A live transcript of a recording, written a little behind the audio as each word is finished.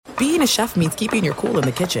being a chef means keeping your cool in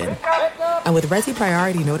the kitchen. And with Resi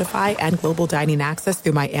Priority Notify and Global Dining Access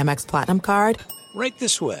through my Amex Platinum card, right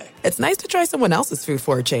this way. It's nice to try someone else's food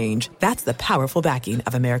for a change. That's the powerful backing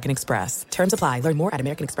of American Express. Terms apply. Learn more at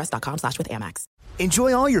americanexpress.com/withAmex.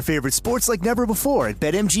 Enjoy all your favorite sports like never before at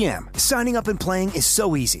BetMGM. Signing up and playing is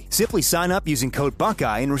so easy. Simply sign up using code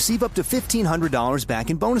Buckeye and receive up to $1,500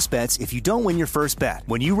 back in bonus bets if you don't win your first bet.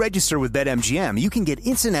 When you register with BetMGM, you can get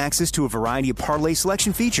instant access to a variety of parlay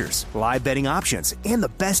selection features, live betting options, and the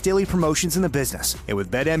best daily promotions in the business. And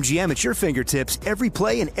with BetMGM at your fingertips, every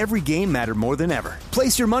play and every game matter more than ever.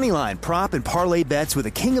 Place your moneyline, prop, and parlay bets with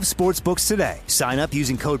the king of sportsbooks today. Sign up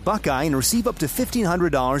using code Buckeye and receive up to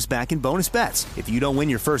 $1,500 back in bonus bets if you don't win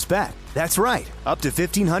your first bet. That's right, up to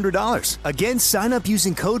 $1,500. Again, sign up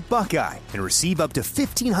using code Buckeye and receive up to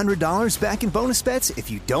 $1,500 back in bonus bets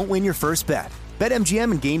if you don't win your first bet.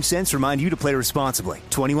 BetMGM and GameSense remind you to play responsibly.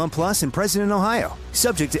 21 plus and present in Ohio.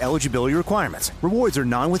 Subject to eligibility requirements. Rewards are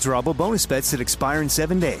non-withdrawable bonus bets that expire in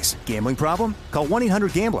 7 days. Gambling problem? Call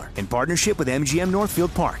 1-800-GAMBLER in partnership with MGM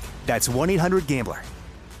Northfield Park. That's 1-800-GAMBLER.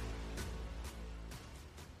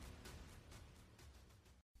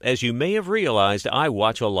 As you may have realized, I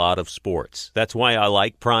watch a lot of sports. That's why I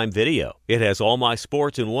like Prime Video. It has all my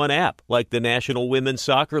sports in one app, like the National Women's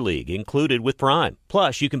Soccer League, included with Prime.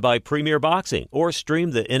 Plus, you can buy Premier Boxing or stream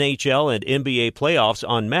the NHL and NBA playoffs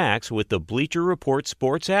on Max with the Bleacher Report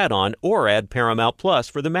Sports add-on, or add Paramount Plus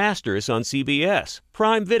for the Masters on CBS.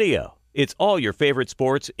 Prime Video. It's all your favorite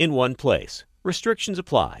sports in one place. Restrictions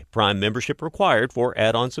apply. Prime membership required for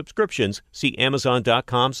add-on subscriptions. See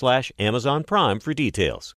Amazon.com/Amazon Prime for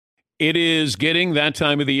details. It is getting that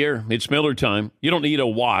time of the year. It's Miller time. You don't need a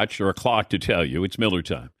watch or a clock to tell you. It's Miller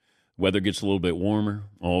time. Weather gets a little bit warmer.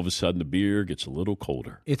 All of a sudden, the beer gets a little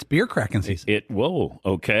colder. It's beer cracking season. Whoa,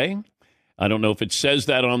 okay. I don't know if it says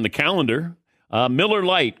that on the calendar. Miller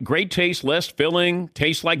Lite, great taste, less filling,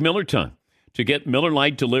 tastes like Miller time. To get Miller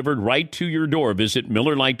Lite delivered right to your door, visit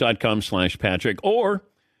MillerLite.com/Patrick, or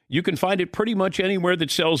you can find it pretty much anywhere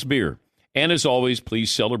that sells beer. And as always,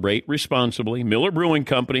 please celebrate responsibly. Miller Brewing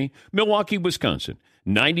Company, Milwaukee, Wisconsin.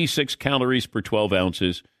 96 calories per 12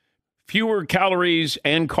 ounces. Fewer calories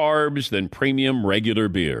and carbs than premium regular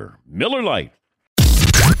beer. Miller Lite.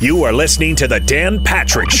 You are listening to The Dan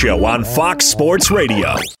Patrick Show on Fox Sports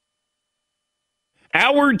Radio.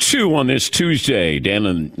 Hour 2 on this Tuesday, Dan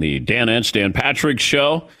and the Danettes, Dan Patrick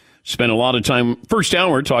Show. Spent a lot of time, first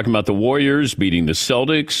hour, talking about the Warriors beating the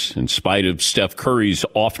Celtics in spite of Steph Curry's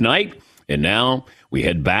off night. And now we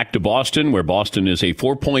head back to Boston, where Boston is a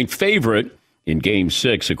 4-point favorite in Game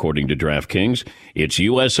 6, according to DraftKings. It's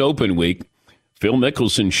U.S. Open week. Phil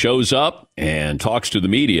Mickelson shows up and talks to the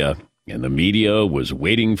media, and the media was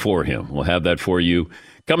waiting for him. We'll have that for you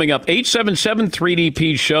coming up.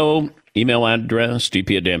 877-3DP-SHOW. Email address,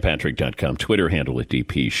 dp@danpatrick.com. Twitter handle at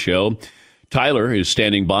DP-SHOW. Tyler is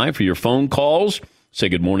standing by for your phone calls. Say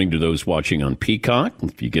good morning to those watching on Peacock.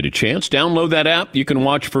 If you get a chance, download that app. You can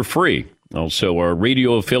watch for free. Also, our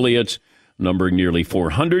radio affiliates, numbering nearly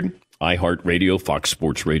 400. iHeartRadio, Fox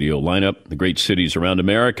Sports Radio lineup. The great cities around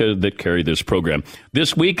America that carry this program.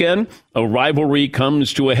 This weekend, a rivalry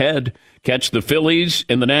comes to a head. Catch the Phillies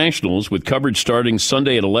and the Nationals with coverage starting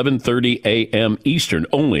Sunday at 11:30 a.m. Eastern,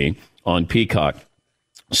 only on Peacock.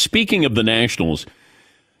 Speaking of the Nationals,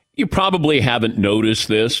 you probably haven't noticed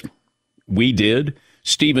this. We did.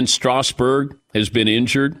 Steven Strasburg has been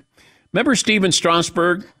injured. Remember Steven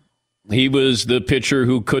Strasburg? He was the pitcher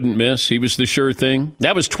who couldn't miss. He was the sure thing.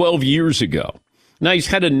 That was 12 years ago. Now, he's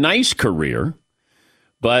had a nice career,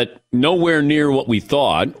 but nowhere near what we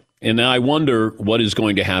thought. And I wonder what is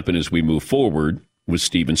going to happen as we move forward with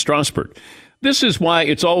Steven Strasburg. This is why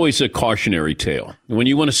it's always a cautionary tale. When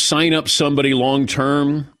you want to sign up somebody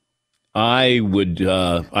long-term,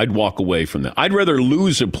 I'd walk away from that. I'd rather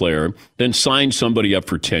lose a player than sign somebody up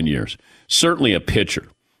for 10 years. Certainly a pitcher.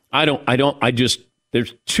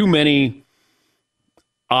 There's too many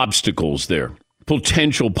obstacles there,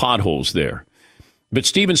 potential potholes there. But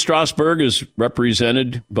Steven Strasburg is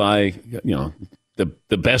represented by,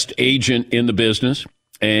 the best agent in the business.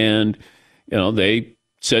 And, they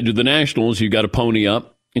said to the Nationals, you got to pony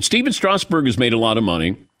up. And Steven Strasburg has made a lot of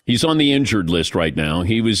money. He's on the injured list right now.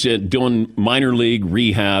 He was doing minor league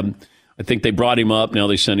rehab. I think they brought him up. Now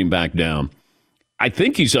they sent him back down. I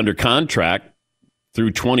think he's under contract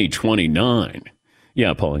through 2029.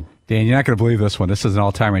 Yeah, Paulie. Dan, you're not going to believe this one. This is an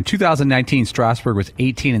all-timer. In 2019, Strasburg was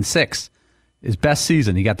 18-6. His best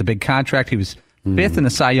season. He got the big contract. He was fifth in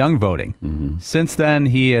the Cy Young voting. Mm-hmm. Since then,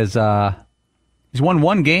 he has he's won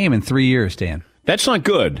one game in 3 years, Dan. That's not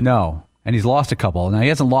good. No, and he's lost a couple. Now, he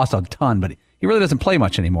hasn't lost a ton, but he really doesn't play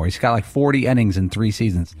much anymore. He's got like 40 innings in 3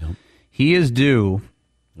 seasons. Yep. He is due.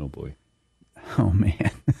 Oh boy. Oh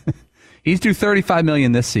man. He's due $35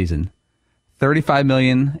 million this season. $35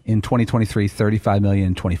 million in 2023, $35 million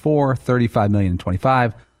in 24, $35 million in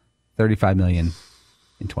 25, $35 million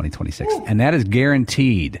in 2026. And that is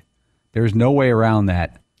guaranteed. There's no way around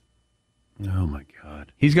that. Oh my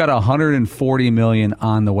God. He's got $140 million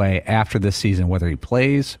on the way after this season, whether he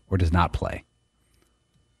plays or does not play.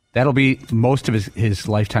 That'll be most of his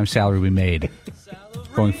lifetime salary we made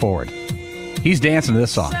going forward. He's dancing to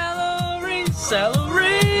this song. Celery,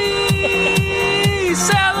 celery, celery,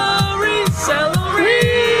 celery, celery,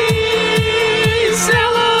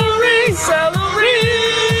 celery, celery,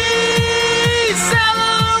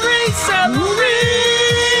 celery, celery, celery,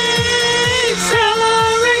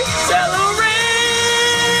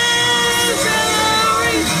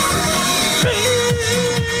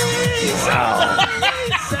 Wow.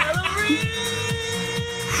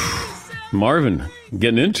 Marvin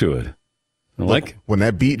getting into it. I like when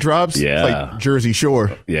that beat drops. Yeah. It's like Jersey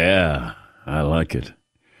Shore. Yeah, I like it.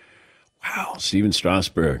 Wow, Steven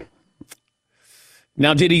Strasburg.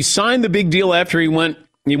 Now, did he sign the big deal after he won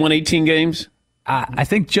 18 games? I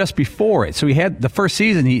think just before it. So he had the first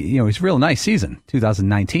season. He's a real nice season,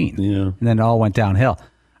 2019. Yeah, and then it all went downhill.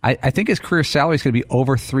 I think his career salary is going to be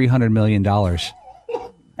over $300 million.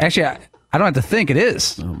 Actually, I don't have to think. It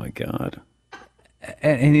is. Oh my God.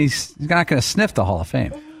 And he's not going to sniff the Hall of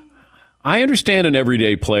Fame. I understand an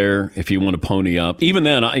everyday player if you want to pony up. Even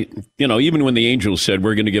then, even when the Angels said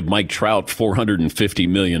we're going to give Mike Trout $450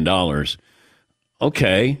 million,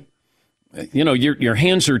 okay, your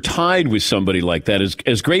hands are tied with somebody like that.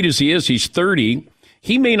 As great as he is, he's 30.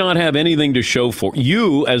 He may not have anything to show for.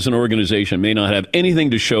 You, as an organization, may not have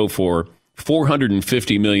anything to show for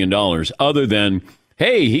 $450 million other than,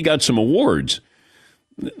 hey, he got some awards.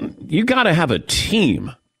 You got to have a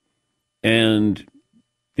team. And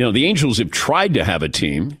the Angels have tried to have a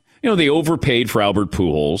team. They overpaid for Albert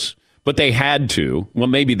Pujols, but they had to. Well,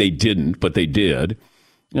 maybe they didn't, but they did.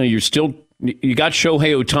 You got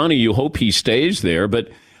Shohei Ohtani. You hope he stays there, but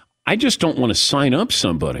I just don't want to sign up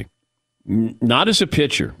somebody. Not as a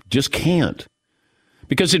pitcher. Just can't.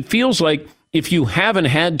 Because it feels like if you haven't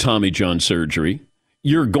had Tommy John surgery,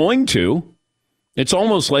 you're going to. It's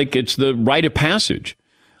almost like it's the rite of passage.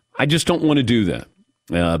 I just don't want to do that.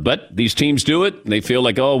 But these teams do it. They feel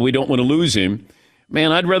like, oh, we don't want to lose him.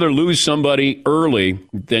 Man, I'd rather lose somebody early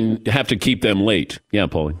than have to keep them late. Yeah,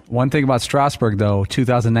 Paulie. One thing about Strasburg, though,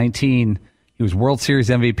 2019, he was World Series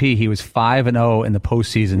MVP. He was 5-0 in the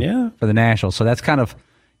postseason for the Nationals. So that's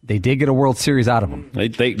they did get a World Series out of him.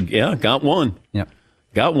 They got one. Yep.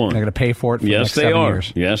 Got one. They're going to pay for it for the next 7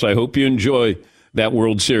 years. Yes, I hope you enjoy that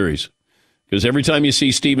World Series. Because every time you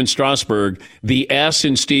see Steven Strasburg, the S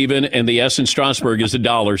in Steven and the S in Strasburg is a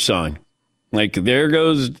dollar sign. Like, there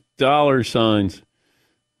goes dollar signs.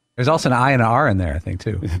 There's also an I and an R in there, I think,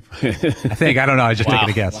 too. I don't know. I just taking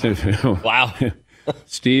a guess. Wow.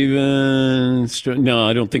 Steven. No,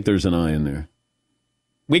 I don't think there's an I in there.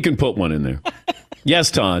 We can put one in there.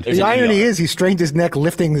 Yes, Todd. The irony is he strained his neck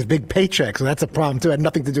lifting his big paycheck, so that's a problem, too. It had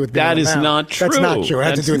nothing to do with being That is not true. That's not true. It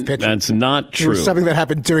had to do with pitching. That's not true. It was something that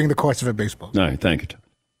happened during the course of a baseball. All right, thank you,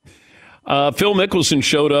 Todd. Phil Mickelson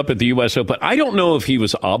showed up at the U.S. Open. I don't know if he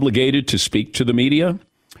was obligated to speak to the media.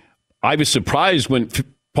 I was surprised when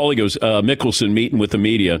Paulie goes, Mickelson meeting with the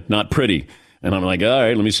media, not pretty. And I'm like, all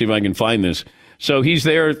right, let me see if I can find this. So he's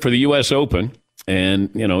there for the U.S. Open. And,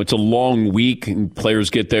 it's a long week, and players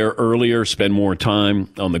get there earlier, spend more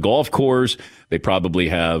time on the golf course. They probably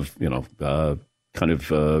have,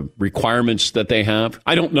 requirements that they have.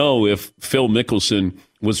 I don't know if Phil Mickelson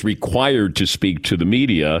was required to speak to the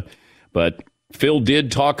media, but Phil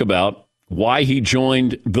did talk about why he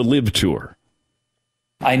joined the LIV Tour.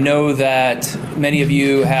 I know that many of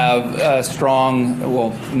you have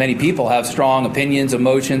many people have strong opinions,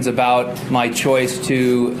 emotions about my choice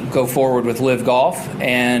to go forward with LIV Golf,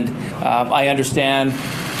 and I understand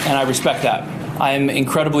and I respect that. I'm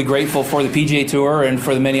incredibly grateful for the PGA Tour and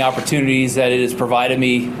for the many opportunities that it has provided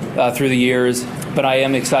me through the years, but I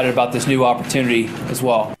am excited about this new opportunity as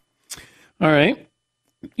well. All right.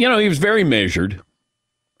 He was very measured,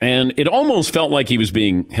 and it almost felt like he was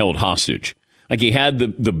being held hostage. Like he had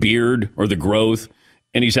the beard or the growth,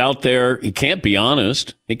 and he's out there. He can't be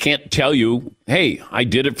honest. He can't tell you, hey, I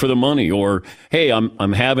did it for the money, or hey,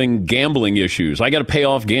 I'm having gambling issues. I got to pay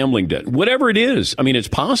off gambling debt. Whatever it is. I mean, it's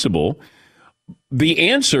possible. The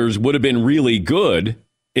answers would have been really good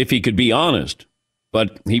if he could be honest.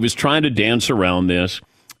 But he was trying to dance around this,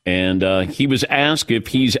 and he was asked if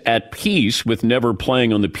he's at peace with never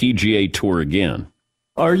playing on the PGA Tour again.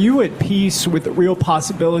 Are you at peace with the real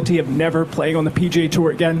possibility of never playing on the PGA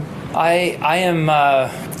Tour again? I am,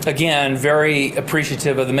 again, very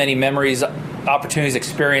appreciative of the many memories, opportunities,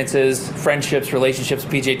 experiences, friendships, relationships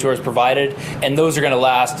PGA Tour has provided, and those are going to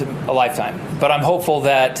last a lifetime. But I'm hopeful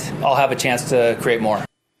that I'll have a chance to create more.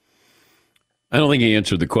 I don't think he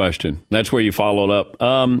answered the question. That's where you followed up.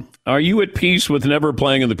 Are you at peace with never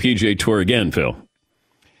playing on the PGA Tour again, Phil?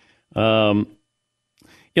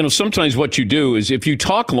 Sometimes what you do is if you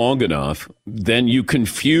talk long enough, then you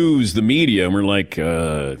confuse the media. And we're like,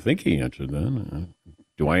 I think he answered that.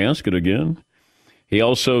 Do I ask it again? He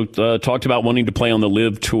also talked about wanting to play on the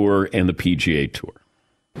LIV Tour and the PGA Tour.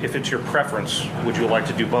 If it's your preference, would you like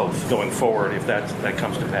to do both going forward if that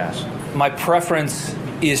comes to pass? My preference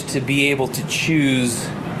is to be able to choose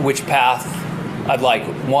which path I'd like,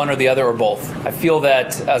 one or the other or both. I feel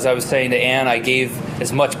that, as I was saying to Ann, I gave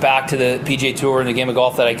as much back to the PGA Tour and the game of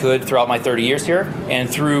golf that I could throughout my 30 years here. And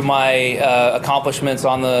through my accomplishments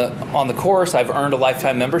on the course, I've earned a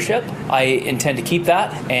lifetime membership. I intend to keep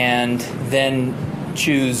that and then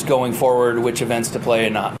choose going forward which events to play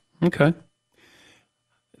and not. Okay.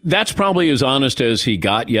 That's probably as honest as he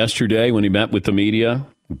got yesterday when he met with the media.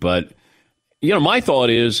 But, my thought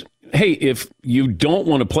is, hey, if you don't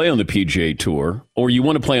want to play on the PGA Tour or you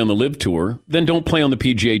want to play on the LIV Tour, then don't play on the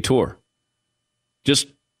PGA Tour. Just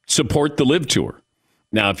support the LIV Tour.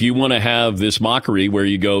 Now, if you want to have this mockery where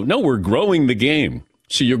you go, no, we're growing the game.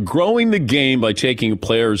 So you're growing the game by taking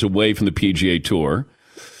players away from the PGA Tour.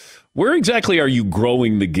 Where exactly are you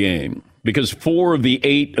growing the game? Because 4 of the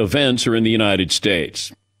 8 events are in the United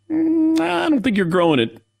States. I don't think you're growing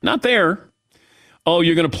it. Not there. Oh,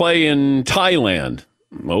 you're going to play in Thailand.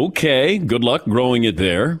 Okay, good luck growing it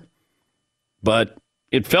there. But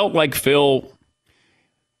it felt like Phil,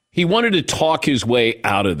 he wanted to talk his way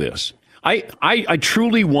out of this. I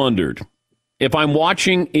truly wondered if I'm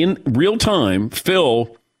watching in real time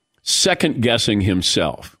Phil second-guessing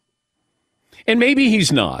himself. And maybe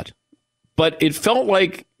he's not. But it felt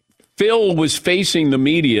like Phil was facing the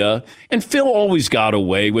media, and Phil always got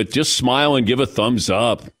away with just smile and give a thumbs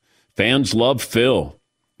up. Fans love Phil.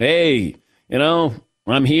 Hey,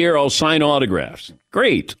 I'm here, I'll sign autographs.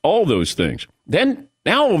 Great, all those things. Then,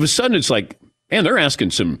 now all of a sudden it's like, man, they're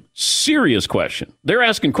asking some serious questions. They're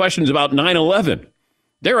asking questions about 9/11.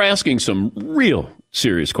 They're asking some real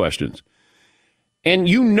serious questions. And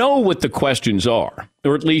you know what the questions are,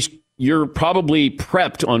 or at least you're probably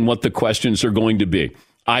prepped on what the questions are going to be.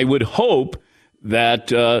 I would hope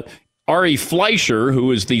that Ari Fleischer,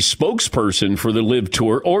 who is the spokesperson for the LIV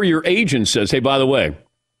Tour, or your agent says, hey, by the way,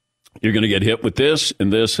 you're going to get hit with this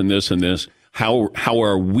and this and this and this. How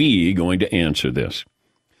are we going to answer this?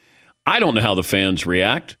 I don't know how the fans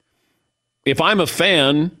react. If I'm a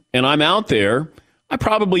fan and I'm out there, I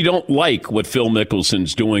probably don't like what Phil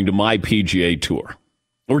Mickelson's doing to my PGA Tour,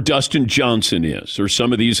 or Dustin Johnson is, or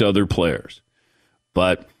some of these other players.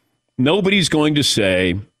 But nobody's going to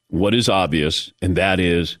say what is obvious, and that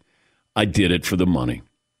is, I did it for the money.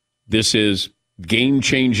 This is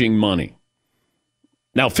game-changing money.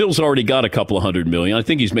 Now, Phil's already got a couple of $100 million. I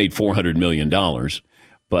think he's made $400 million.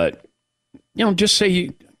 But, just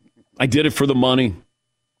say, I did it for the money.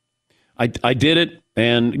 I did it,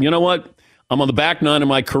 and you know what? I'm on the back nine of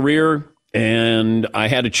my career, and I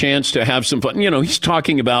had a chance to have some fun. He's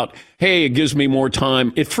talking about, hey, it gives me more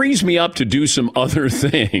time. It frees me up to do some other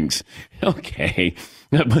things. Okay.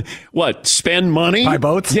 What, spend money? Buy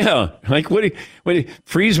boats? Yeah. Like, what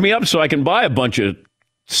frees me up so I can buy a bunch of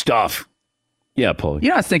stuff. Yeah, Paul.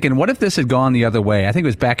 I was thinking, what if this had gone the other way? I think it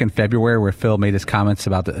was back in February where Phil made his comments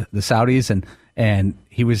about the Saudis, and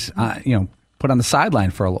he was, put on the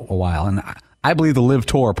sideline for a while. And I believe the LIV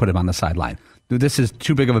Tour put him on the sideline. This is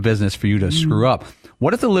too big of a business for you to screw up.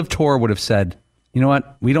 What if the LIV Tour would have said, you know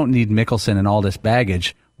what, we don't need Mickelson and all this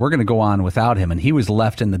baggage. We're going to go on without him. And he was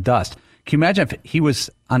left in the dust. Can you imagine if he was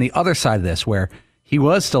on the other side of this, where he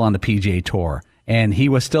was still on the PGA Tour and he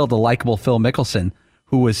was still the likable Phil Mickelson,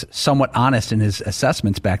 who was somewhat honest in his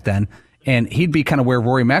assessments back then, and he'd be kind of where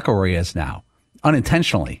Rory McIlroy is now,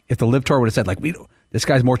 unintentionally. If the LIV Tour would have said, this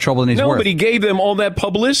guy's more trouble than he's worth. No, but he gave them all that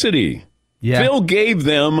publicity. Yeah. Phil gave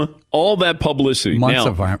them all that publicity. Months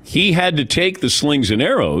now, of harm. He had to take the slings and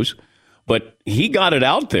arrows, but he got it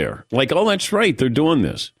out there. Like, oh, that's right, they're doing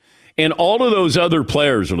this. And all of those other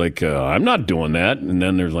players are like, I'm not doing that. And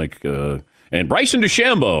then there's like, and Bryson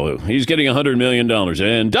DeChambeau, he's getting $100 million.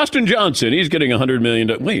 And Dustin Johnson, he's getting $100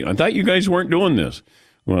 million. Wait, I thought you guys weren't doing this.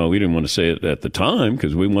 Well, we didn't want to say it at the time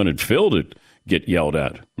because we wanted Phil to get yelled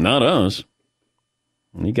at, not us.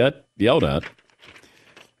 He got yelled at.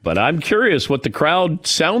 But I'm curious what the crowd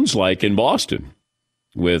sounds like in Boston.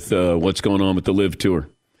 with what's going on with the Live Tour.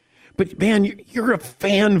 But, man, you're a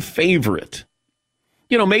fan favorite.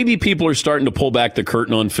 You know, maybe people are starting to pull back the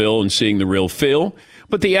curtain on Phil and seeing the real Phil,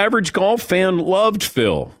 but the average golf fan loved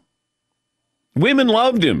Phil. Women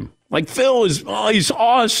loved him. Like, Phil is, he's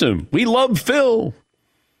awesome. We love Phil.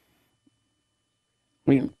 I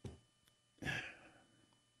mean,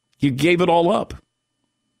 you gave it all up.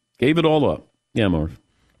 Gave it all up. Yeah, Marv.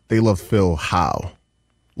 They love Phil how?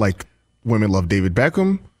 Like women love David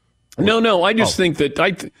Beckham? No. I just think that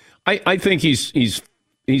I think he's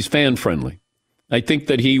fan friendly. I think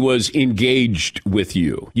that he was engaged with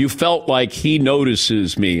you. You felt like he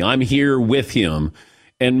notices me. I'm here with him.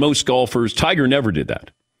 And most golfers, Tiger never did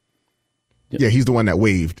that. Yeah, he's the one that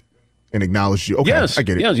waved and acknowledged you. Okay, yes, I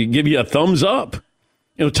get it. Yes, he'd give you a thumbs up.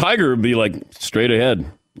 You know, Tiger would be like, straight ahead.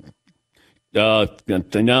 No,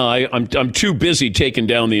 I'm too busy taking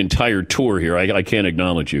down the entire tour here. I can't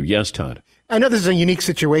acknowledge you. Yes, Todd. I know this is a unique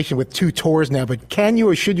situation with 2 tours now, but can you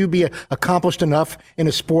or should you be accomplished enough in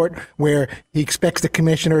a sport where he expects the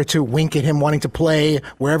commissioner to wink at him wanting to play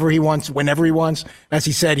wherever he wants, whenever he wants? As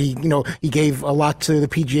he said, he gave a lot to the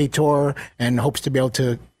PGA Tour and hopes to be able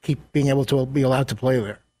to keep being able to be allowed to play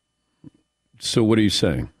there. So what are you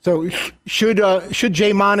saying? So should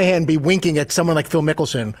Jay Monahan be winking at someone like Phil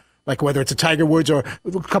Mickelson? Like whether it's a Tiger Woods or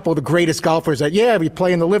a couple of the greatest golfers that, you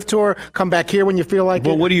play in the Live Tour, come back here when you feel like it.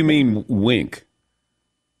 Well, what do you mean wink?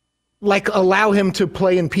 Like allow him to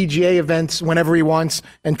play in PGA events whenever he wants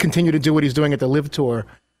and continue to do what he's doing at the Live Tour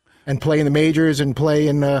and play in the majors and play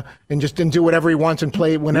and do whatever he wants and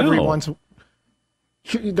play whenever he wants.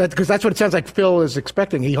 Because that's what it sounds like Phil is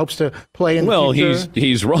expecting. He hopes to play in the future. Well,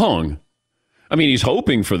 he's wrong. I mean, he's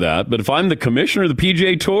hoping for that, but if I'm the commissioner of the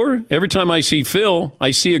PGA Tour, every time I see Phil,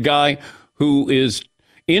 I see a guy who is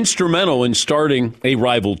instrumental in starting a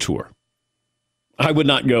rival tour. I would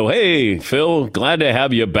not go, hey, Phil, glad to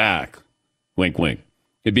have you back. Wink, wink.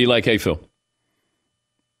 It'd be like, hey, Phil.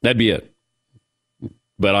 That'd be it.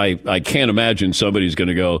 But I can't imagine somebody's going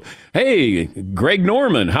to go, hey, Greg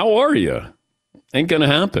Norman, how are you? Ain't going to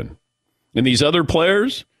happen. And these other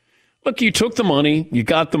players, look, you took the money, you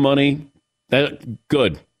got the money.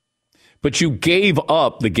 Good. But you gave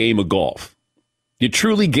up the game of golf. You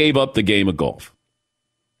truly gave up the game of golf.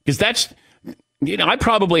 Because that's, I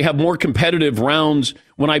probably have more competitive rounds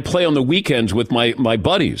when I play on the weekends with my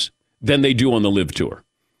buddies than they do on the Live Tour.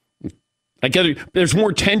 I get there's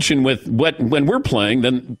more tension with when we're playing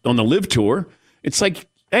than on the Live Tour. It's like,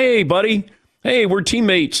 hey, buddy, hey, we're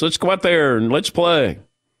teammates. Let's go out there and let's play.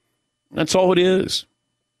 That's all it is.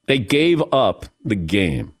 They gave up the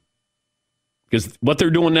game. Because what they're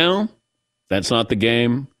doing now, that's not the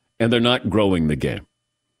game, and they're not growing the game.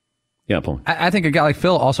 Yeah, Paul. I think a guy like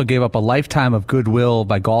Phil also gave up a lifetime of goodwill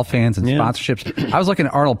by golf fans and sponsorships. I was looking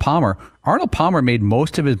at Arnold Palmer. Arnold Palmer made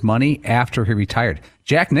most of his money after he retired.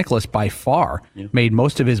 Jack Nicklaus, by far, made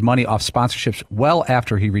most of his money off sponsorships well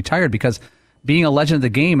after he retired because being a legend of the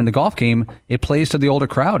game in the golf game, it plays to the older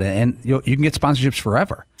crowd, and you can get sponsorships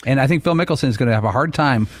forever. And I think Phil Mickelson is going to have a hard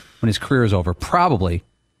time when his career is over, probably,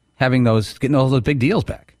 getting all those big deals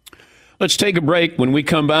back. Let's take a break. When we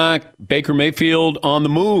come back, Baker Mayfield on the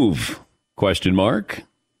move? Question mark.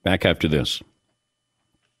 Back after this.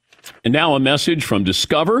 And now a message from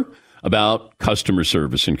Discover about customer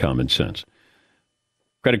service and common sense.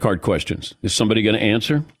 Credit card questions. Is somebody going to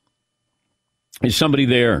answer? Is somebody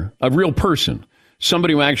there, a real person,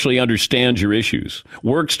 somebody who actually understands your issues,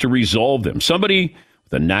 works to resolve them, somebody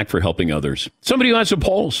with a knack for helping others, somebody who has a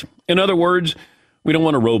pulse? In other words, we don't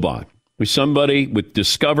want a robot. We're somebody with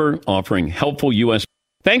Discover offering helpful U.S.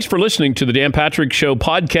 Thanks for listening to the Dan Patrick Show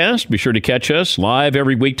podcast. Be sure to catch us live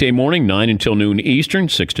every weekday morning, 9 until noon Eastern,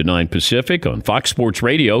 6 to 9 Pacific on Fox Sports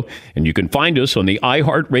Radio. And you can find us on the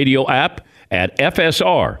iHeartRadio app at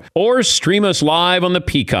FSR or stream us live on the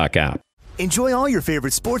Peacock app. Enjoy all your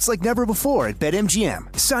favorite sports like never before at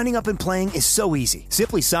BetMGM. Signing up and playing is so easy.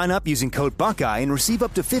 Simply sign up using code Buckeye and receive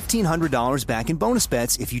up to $1,500 back in bonus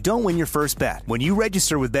bets if you don't win your first bet. When you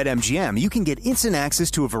register with BetMGM, you can get instant access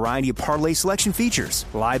to a variety of parlay selection features,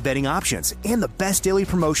 live betting options, and the best daily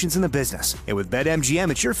promotions in the business. And with BetMGM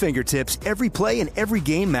at your fingertips, every play and every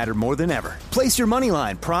game matter more than ever. Place your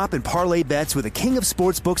moneyline, prop, and parlay bets with the king of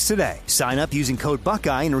sportsbooks today. Sign up using code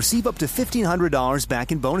Buckeye and receive up to $1,500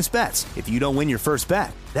 back in bonus bets if you don't win your first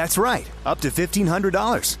bet. That's right, up to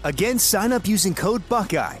 $1,500. Again, sign up using code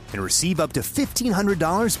Buckeye and receive up to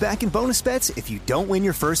 $1,500 back in bonus bets if you don't win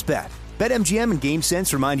your first bet. BetMGM and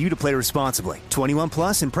GameSense remind you to play responsibly. 21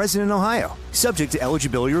 plus and present in Ohio. Subject to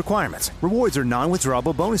eligibility requirements. Rewards are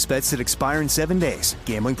non-withdrawable bonus bets that expire in 7 days.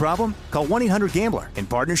 Gambling problem? Call 1-800-GAMBLER in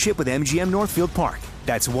partnership with MGM Northfield Park.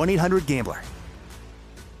 That's 1-800-GAMBLER.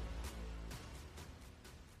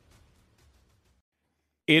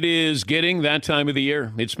 It is getting that time of the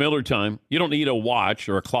year. It's Miller time. You don't need a watch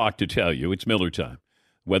or a clock to tell you. It's Miller time.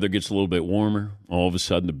 Weather gets a little bit warmer. All of a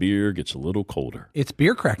sudden, the beer gets a little colder. It's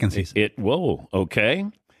beer cracking season. Whoa, okay.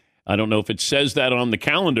 I don't know if it says that on the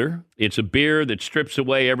calendar. It's a beer that strips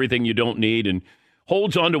away everything you don't need and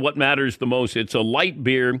holds on to what matters the most. It's a light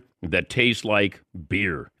beer that tastes like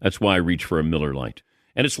beer. That's why I reach for a Miller Lite.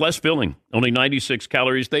 And it's less filling, only 96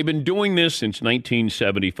 calories. They've been doing this since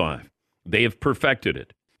 1975. They have perfected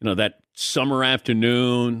it. You know, that summer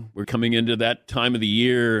afternoon, we're coming into that time of the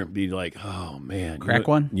year, be like, oh, man. Crack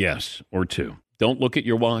one? Yes, or two. Don't look at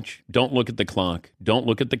your watch. Don't look at the clock. Don't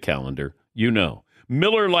look at the calendar. You know.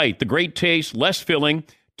 Miller Lite, the great taste, less filling,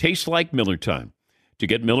 tastes like Miller time. To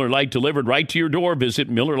get Miller Lite delivered right to your door, visit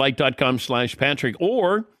MillerLite.com/Patrick,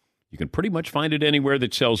 or you can pretty much find it anywhere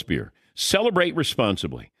that sells beer. Celebrate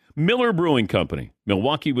responsibly. Miller Brewing Company,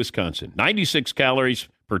 Milwaukee, Wisconsin. 96 calories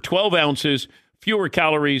per 12 ounces, fewer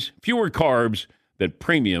calories, fewer carbs than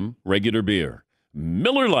premium regular beer.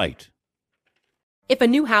 Miller Lite. If a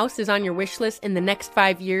new house is on your wish list in the next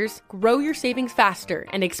 5 years, grow your savings faster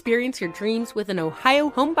and experience your dreams with an Ohio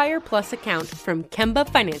Homebuyer Plus account from Kemba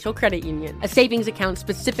Financial Credit Union. A savings account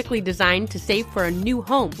specifically designed to save for a new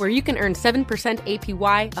home, where you can earn 7%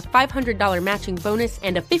 APY, a $500 matching bonus,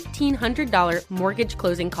 and a $1,500 mortgage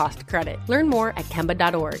closing cost credit. Learn more at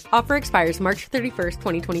Kemba.org. Offer expires March 31st,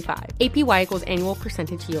 2025. APY equals annual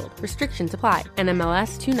percentage yield. Restrictions apply.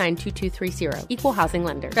 NMLS 292230. Equal housing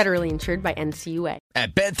lender. Federally insured by NCUA.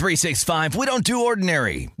 At Bet365, we don't do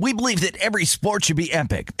ordinary. We believe that every sport should be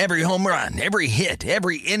epic. Every home run, every hit,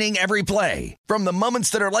 every inning, every play. From the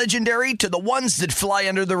moments that are legendary to the ones that fly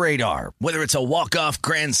under the radar. Whether it's a walk-off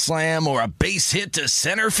grand slam or a base hit to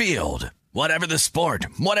center field. Whatever the sport,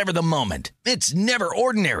 whatever the moment, it's never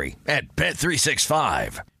ordinary at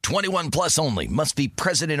Bet365. 21 plus only. Must be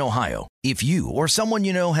present in Ohio. If you or someone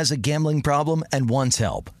you know has a gambling problem and wants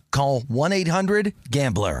help, call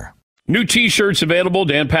 1-800-GAMBLER. New T-shirts available,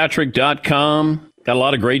 danpatrick.com. Got a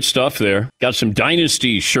lot of great stuff there. Got some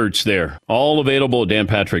Dynasty shirts there. All available at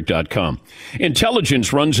danpatrick.com.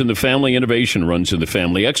 Intelligence runs in the family. Innovation runs in the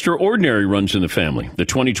family. Extraordinary runs in the family. The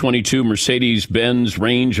 2022 Mercedes-Benz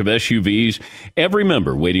range of SUVs. Every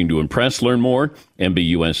member waiting to impress. Learn more,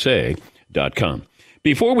 MBUSA.com.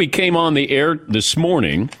 Before we came on the air this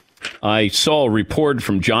morning, I saw a report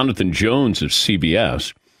from Jonathan Jones of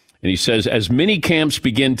CBS. And he says, as mini camps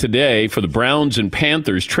begin today for the Browns and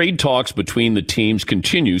Panthers, trade talks between the teams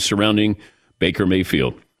continue surrounding Baker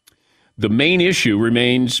Mayfield. The main issue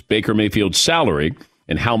remains Baker Mayfield's salary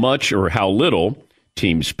and how much or how little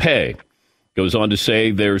teams pay. Goes on to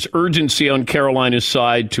say there's urgency on Carolina's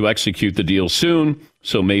side to execute the deal soon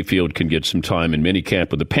so Mayfield can get some time in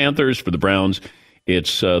minicamp with the Panthers. For the Browns,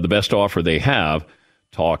 it's the best offer they have.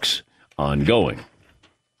 Talks ongoing.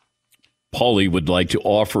 Paulie would like to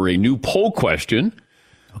offer a new poll question.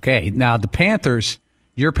 Okay, now the Panthers,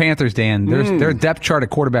 your Panthers, Dan, their depth chart at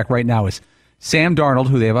quarterback right now is Sam Darnold,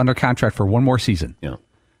 who they have under contract for one more season. Yeah.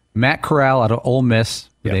 Matt Corral out of Ole Miss,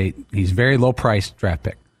 he's very low-priced draft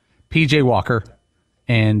pick. P.J. Walker,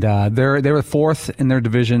 and they were fourth in their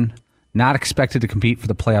division, not expected to compete for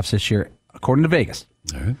the playoffs this year, according to Vegas.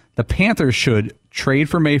 Right. The Panthers should trade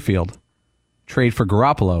for Mayfield, trade for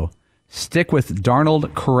Garoppolo, stick with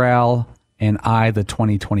Darnold, Corral, and the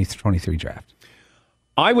 2023 draft.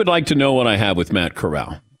 I would like to know what I have with Matt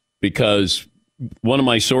Corral, because one of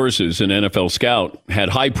my sources, an NFL scout, had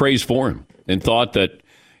high praise for him and thought that,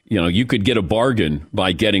 you could get a bargain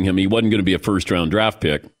by getting him. He wasn't going to be a first-round draft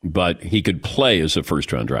pick, but he could play as a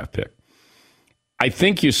first-round draft pick. I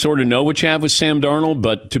think you sort of know what you have with Sam Darnold,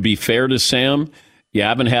 but to be fair to Sam, you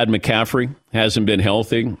haven't had McCaffrey, hasn't been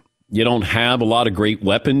healthy. You don't have a lot of great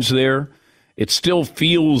weapons there. It still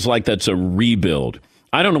feels like that's a rebuild.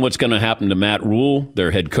 I don't know what's going to happen to Matt Rule,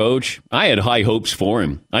 their head coach. I had high hopes for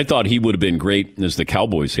him. I thought he would have been great as the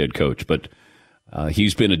Cowboys head coach, but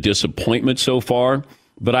he's been a disappointment so far.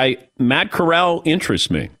 But Matt Corral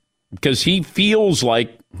interests me because he feels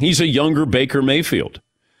like he's a younger Baker Mayfield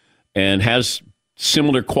and has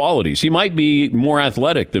similar qualities. He might be more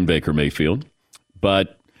athletic than Baker Mayfield,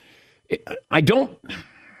 but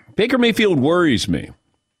Baker Mayfield worries me.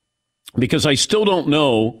 Because I still don't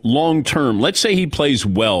know long term. Let's say he plays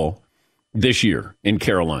well this year in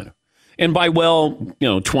Carolina. And by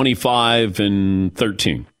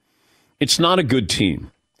 25-13. It's not a good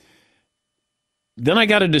team. Then I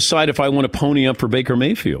got to decide if I want to pony up for Baker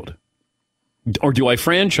Mayfield. Or do I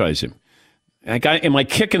franchise him? Am I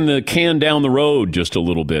kicking the can down the road just a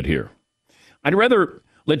little bit here? I'd rather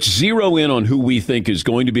let's zero in on who we think is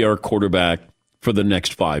going to be our quarterback for the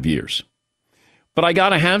next 5 years. But I got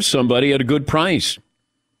to have somebody at a good price.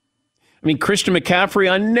 I mean, Christian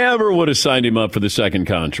McCaffrey, I never would have signed him up for the second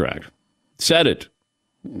contract. Said it.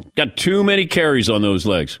 Got too many carries on those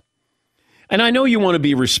legs. And I know you want to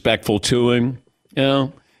be respectful to him. You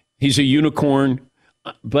know, he's a unicorn.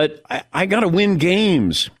 But I got to win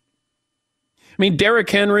games. I mean, Derrick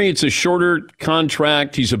Henry, it's a shorter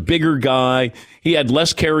contract. He's a bigger guy. He had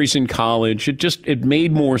less carries in college. It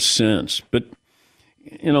made more sense. But,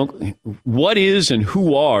 you know, what is and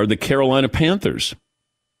who are the Carolina Panthers?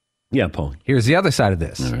 Yeah, Paul. Here's the other side of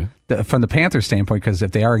this. Right. From the Panthers standpoint, because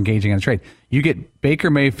if they are engaging in a trade, you get Baker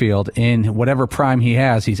Mayfield in whatever prime he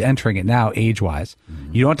has. He's entering it now age-wise.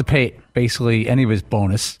 Mm-hmm. You don't have to pay basically any of his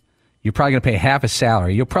bonus. You're probably going to pay half his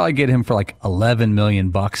salary. You'll probably get him for like $11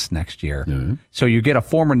 million next year. Mm-hmm. So you get a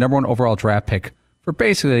former number 1 overall draft pick for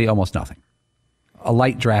basically almost nothing. A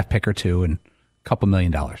light draft pick or two and a couple $1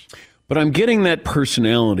 million. But I'm getting that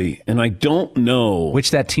personality, and I don't know.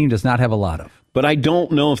 Which that team does not have a lot of. But I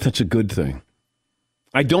don't know if that's a good thing.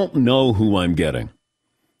 I don't know who I'm getting.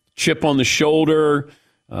 Chip on the shoulder.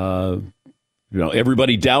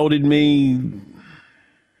 Everybody doubted me.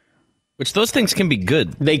 Which those things can be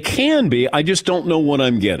good. They can be. I just don't know what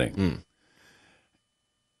I'm getting.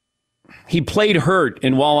 He played hurt,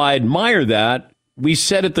 and while I admire that, we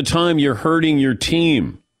said at the time, you're hurting your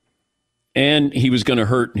team. And he was going to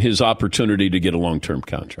hurt his opportunity to get a long-term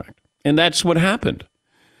contract. And that's what happened.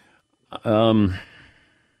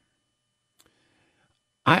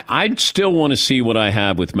 I'd still want to see what I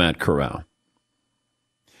have with Matt Corral.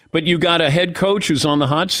 But you got a head coach who's on the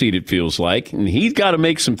hot seat, it feels like, and he's got to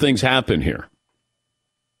make some things happen here.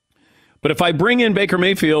 But if I bring in Baker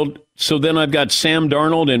Mayfield, so then I've got Sam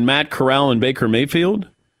Darnold and Matt Corral and Baker Mayfield,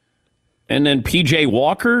 and then P.J.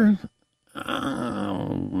 Walker.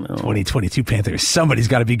 No. 2022 Panthers. Somebody's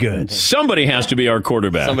got to be good. Somebody has to be our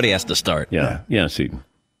quarterback. Somebody has to start. Yeah, see.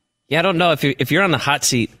 Yeah, I don't know. If you're on the hot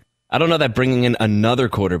seat, I don't know that bringing in another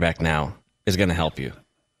quarterback now is going to help you.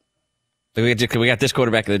 We got this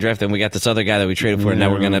quarterback in the draft, and we got this other guy that we traded for, and now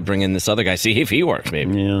we're going to bring in this other guy. See if he works,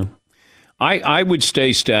 maybe. Yeah. I would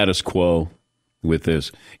stay status quo with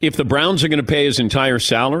this. If the Browns are going to pay his entire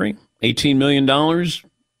salary, $18 million,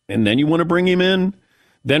 and then you want to bring him in,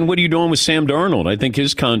 then what are you doing with Sam Darnold? I think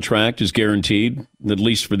his contract is guaranteed, at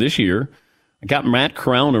least for this year. I got Matt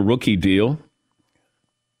Corral on a rookie deal.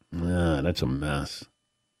 That's a mess.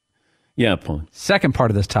 Yeah, Paul. Second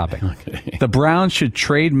part of this topic. Okay. The Browns should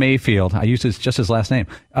trade Mayfield. I used just his last name.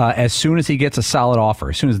 As soon as he gets a solid offer,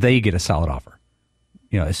 as soon as they get a solid offer.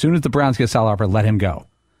 As soon as the Browns get a solid offer, let him go.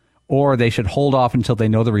 Or they should hold off until they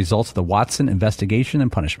know the results of the Watson investigation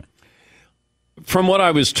and punishment. From what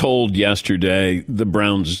I was told yesterday, the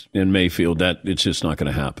Browns and Mayfield, that it's just not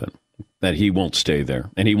going to happen. That he won't stay there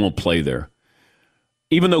and he won't play there.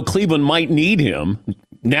 Even though Cleveland might need him,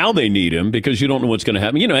 now they need him because you don't know what's going to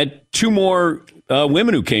happen. I had 2 more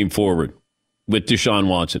women who came forward with Deshaun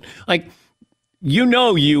Watson.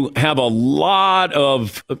 You have a lot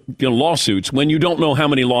of lawsuits when you don't know how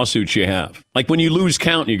many lawsuits you have. Like when you lose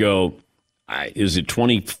count, you go, is it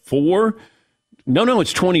 24? No,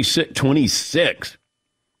 it's 26.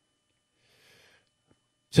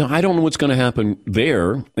 So I don't know what's going to happen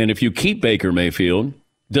there. And if you keep Baker Mayfield,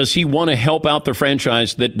 does he want to help out the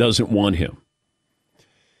franchise that doesn't want him?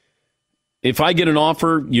 If I get an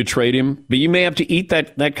offer, you trade him, but you may have to eat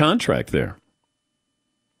that contract there.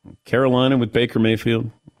 Carolina with Baker Mayfield,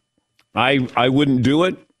 I wouldn't do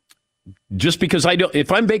it just because I don't.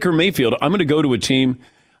 If I'm Baker Mayfield, I'm going to go to a team.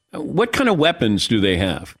 What kind of weapons do they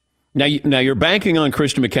have? Now you're banking on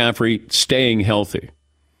Christian McCaffrey staying healthy,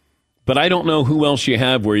 but I don't know who else you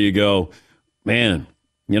have where you go, man.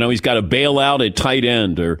 He's got a bailout at tight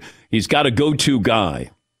end, or he's got a go-to guy.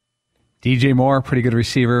 DJ Moore, pretty good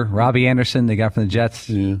receiver. Robbie Anderson, they got from the Jets,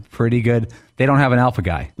 pretty good. They don't have an alpha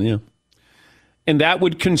guy. Yeah. And that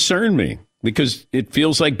would concern me because it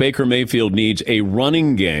feels like Baker Mayfield needs a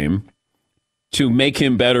running game to make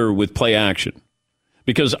him better with play action.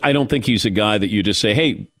 Because I don't think he's a guy that you just say,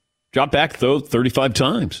 hey, drop back, throw 35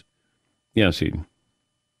 times. Yes, Eden.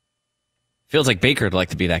 Feels like Baker would like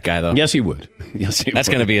to be that guy, though. Yes, he would. That's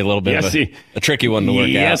going to be a little bit of a tricky one to work out.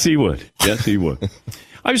 Yes, he would. Yes, he would.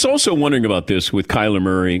 I was also wondering about this with Kyler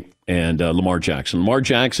Murray and Lamar Jackson. Lamar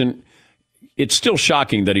Jackson, it's still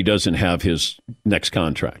shocking that he doesn't have his next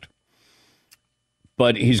contract.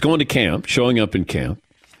 But he's going to camp, showing up in camp.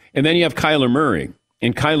 And then you have Kyler Murray.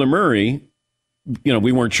 And Kyler Murray,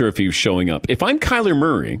 we weren't sure if he was showing up. If I'm Kyler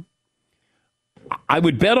Murray, I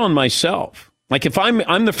would bet on myself. Like if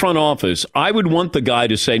I'm the front office, I would want the guy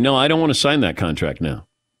to say, no, I don't want to sign that contract now.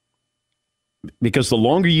 Because the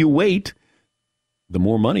longer you wait, the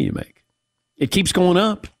more money you make. It keeps going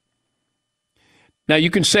up. Now, you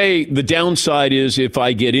can say the downside is if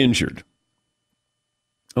I get injured.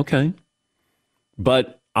 Okay.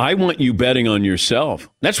 But I want you betting on yourself.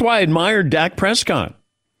 That's why I admired Dak Prescott.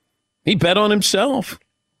 He bet on himself,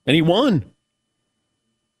 and he won.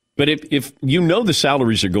 But if you know the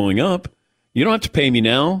salaries are going up, you don't have to pay me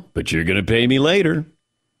now, but you're going to pay me later.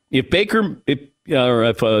 If Kyler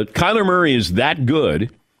Murray is that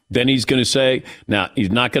good, then he's going to say, now,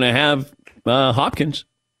 he's not going to have Hopkins.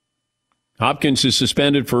 Hopkins is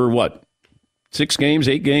suspended for what? 6 games,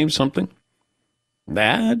 8 games, something?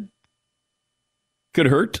 That could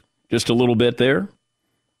hurt just a little bit there.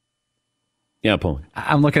 Yeah, Paul.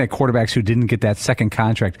 I'm looking at quarterbacks who didn't get that second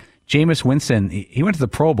contract. Jameis Winston, he went to the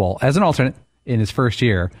Pro Bowl as an alternate in his first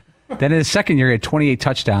year. Then in his second year, he had 28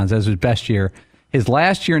 touchdowns as his best year. His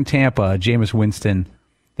last year in Tampa, Jameis Winston,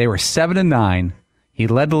 they were 7-9. He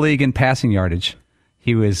led the league in passing yardage.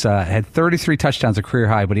 He was had 33 touchdowns, a career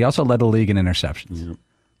high, but he also led the league in interceptions. Yep.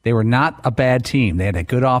 They were not a bad team. They had a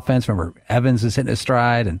good offense. Remember, Evans is hitting his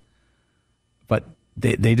stride, but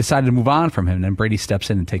they decided to move on from him. And then Brady steps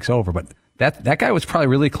in and takes over. But that guy was probably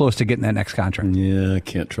really close to getting that next contract. Yeah, I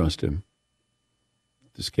can't trust him.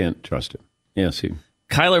 Just can't trust him. Yes,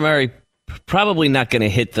 Kyler Murray probably not going to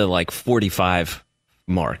hit the 45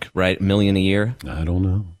 mark, right? $1 million a year. I don't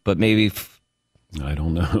know, but maybe. I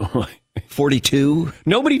don't know. 42.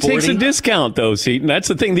 Nobody 40? takes a discount though, Seton. That's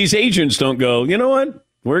the thing. These agents don't go, you know what?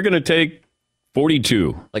 We're going to take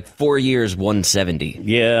 42. 4 years, 170.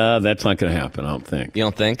 Yeah, that's not going to happen, I don't think. You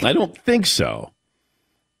don't think? I don't think so.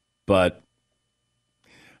 But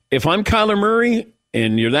if I'm Kyler Murray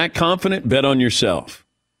and you're that confident, bet on yourself.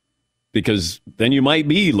 Because then you might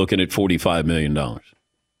be looking at $45 million.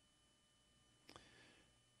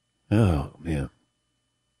 Oh, man.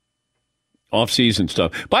 Off-season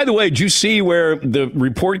stuff. By the way, did you see where the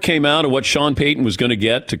report came out of what Sean Payton was going to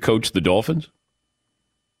get to coach the Dolphins?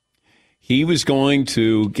 He was going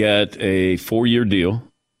to get a 4-year deal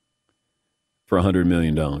for $100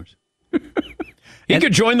 million. He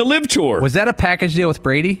could join the Live Tour. Was that a package deal with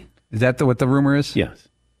Brady? Is that what the rumor is? Yes.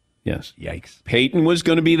 Yes. Yikes. Payton was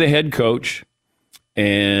going to be the head coach,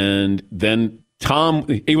 and then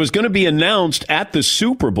it was going to be announced at the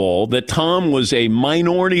Super Bowl that Tom was a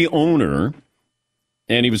minority owner,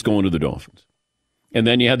 and he was going to the Dolphins. And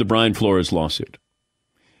then you had the Brian Flores lawsuit.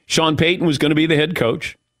 Sean Payton was going to be the head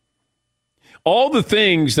coach. All the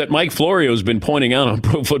things that Mike Florio has been pointing out on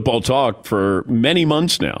Pro Football Talk for many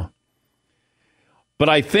months now. But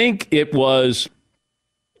I think it was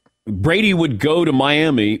Brady would go to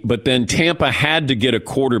Miami, but then Tampa had to get a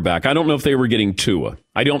quarterback. I don't know if they were getting Tua.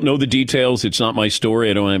 I don't know the details. It's not my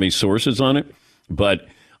story. I don't have any sources on it. But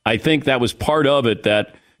I think that was part of it,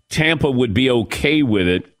 that Tampa would be okay with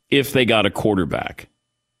it if they got a quarterback.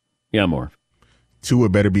 Yeah, Marv. Tua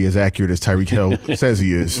better be as accurate as Tyreek Hill says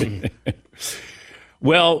he is.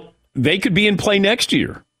 Well, they could be in play next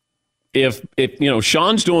year. If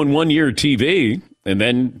Sean's doing 1 year TV,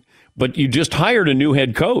 but you just hired a new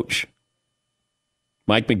head coach,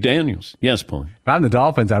 Mike McDaniels. Yes, Paul. If I'm the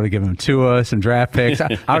Dolphins, I would give him Tua, some draft picks. I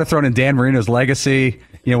would have thrown in Dan Marino's legacy.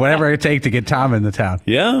 Whatever it would take to get Tom in the town.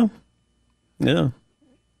 Yeah.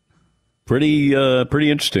 Pretty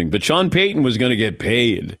interesting. But Sean Payton was going to get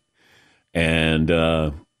paid. And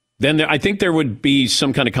then I think there would be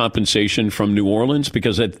some kind of compensation from New Orleans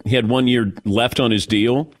because he had 1 year left on his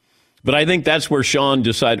deal. But I think that's where Sean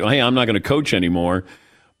decided, hey, I'm not going to coach anymore.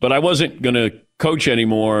 But I wasn't going to coach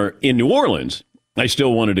anymore in New Orleans. I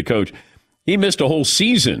still wanted to coach. He missed a whole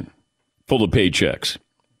season full of paychecks.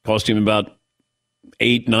 Cost him about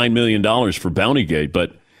 $8-9 million for Bountygate.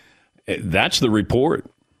 But that's the report,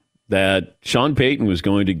 that Sean Payton was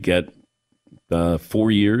going to get 4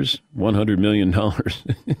 years, $100 million.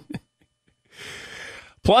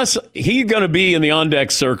 Plus, he's going to be in the on-deck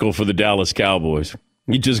circle for the Dallas Cowboys.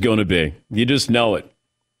 He's just going to be. You just know it.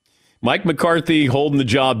 Mike McCarthy holding the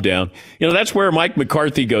job down. That's where Mike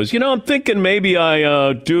McCarthy goes, I'm thinking maybe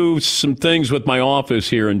I do some things with my office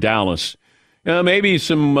here in Dallas. Maybe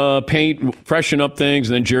some paint, freshen up things.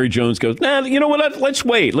 And then Jerry Jones goes, nah, you know what? Let's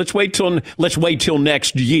wait. Let's wait till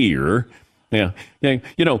next year. Yeah.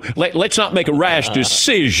 Let's not make a rash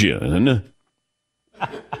decision.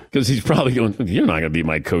 Because he's probably going, you're not going to be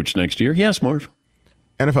my coach next year. Yes, Marv.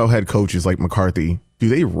 NFL head coaches like McCarthy, do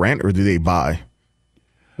they rent or do they buy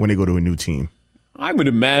when they go to a new team? I would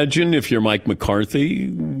imagine if you're Mike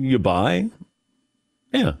McCarthy, you buy.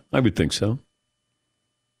 Yeah, I would think so.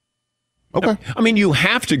 Okay. I mean, you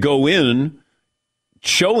have to go in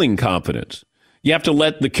showing confidence. You have to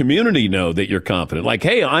let the community know that you're confident. Like,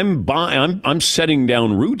 hey, I'm setting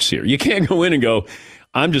down roots here. You can't go in and go,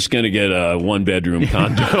 I'm just going to get a one-bedroom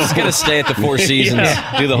condo. Just going to stay at the Four Seasons,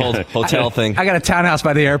 do the whole hotel thing. I got a townhouse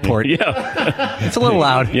by the airport. Yeah. It's a little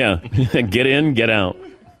loud. Yeah. Get in, get out.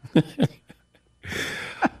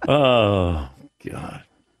 Oh, God.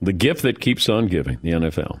 The gift that keeps on giving, the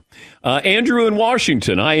NFL. Andrew in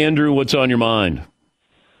Washington. Hi, Andrew. What's on your mind?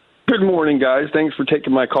 Good morning, guys. Thanks for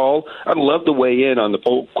taking my call. I'd love to weigh in on the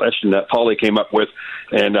poll question that Paulie came up with,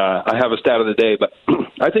 and I have a stat of the day, but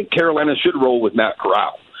I think Carolina should roll with Matt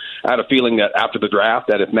Corral. I had a feeling that after the draft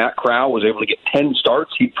that if Matt Corral was able to get 10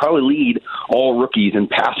 starts, he'd probably lead all rookies in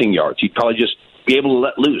passing yards. He'd probably just be able to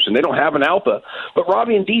let loose, and they don't have an alpha. But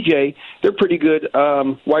Robbie and DJ, they're pretty good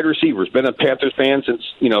wide receivers. Been a Panthers fan since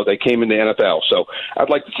they came in the NFL. So I'd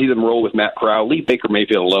like to see them roll with Matt Corral. Leave Baker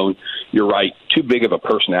Mayfield alone. You're right, too big of a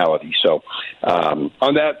personality. So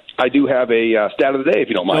on that, I do have a stat of the day, if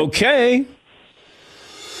you don't mind. Okay.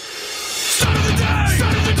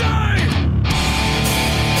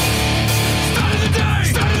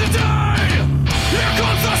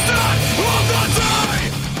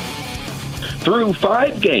 Through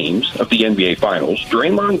 5 games of the NBA Finals,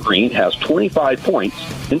 Draymond Green has 25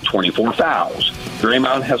 points and 24 fouls.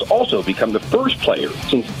 Draymond has also become the first player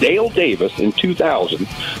since Dale Davis in 2000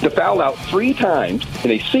 to foul out 3 times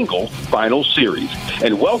in a single Finals series.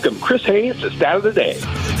 And welcome Chris Hayes to Stat of the Day.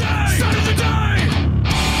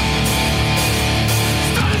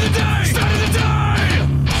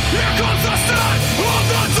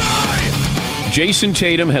 Jason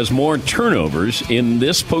Tatum has more turnovers in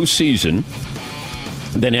this postseason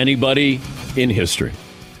than anybody in history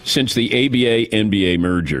since the ABA-NBA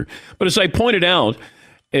merger. But as I pointed out,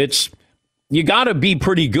 you got to be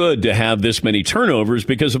pretty good to have this many turnovers,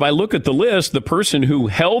 because if I look at the list, the person who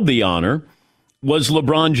held the honor was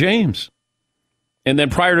LeBron James. And then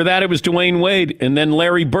prior to that, it was Dwayne Wade, and then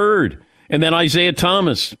Larry Bird, and then Isaiah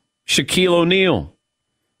Thomas, Shaquille O'Neal.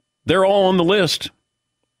 They're all on the list.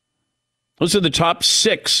 Those are the top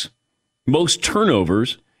 6 most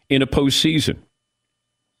turnovers in a postseason.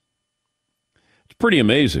 It's pretty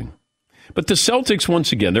amazing. But the Celtics,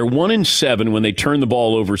 once again, they're 1-7 when they turn the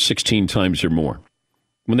ball over 16 times or more.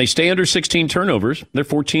 When they stay under 16 turnovers, they're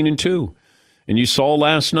 14-2. And you saw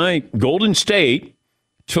last night, Golden State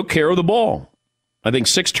took care of the ball. I think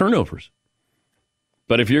 6 turnovers.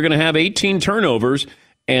 But if you're going to have 18 turnovers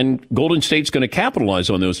and Golden State's going to capitalize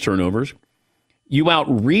on those turnovers, you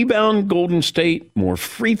out-rebound Golden State, more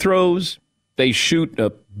free throws. They shoot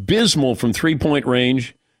abysmal from three-point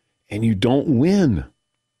range, and you don't win.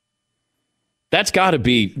 That's got to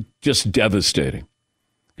be just devastating.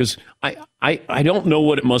 Because I don't know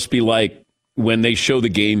what it must be like when they show the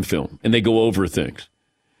game film and they go over things.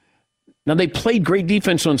 Now, they played great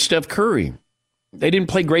defense on Steph Curry. They didn't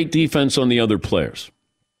play great defense on the other players.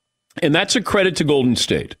 And that's a credit to Golden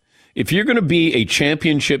State. If you're going to be a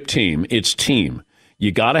championship team, it's team.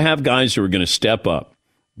 You got to have guys who are going to step up,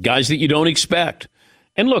 guys that you don't expect.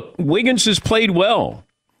 And look, Wiggins has played well,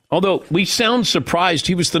 although we sound surprised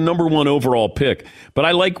he was the number 1 overall pick. But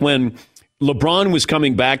I like when LeBron was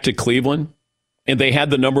coming back to Cleveland and they had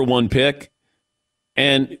the number 1 pick,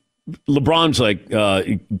 and LeBron's like,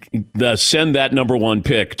 send that number 1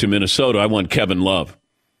 pick to Minnesota. I want Kevin Love.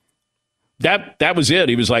 That was it.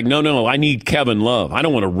 He was like, no, I need Kevin Love. I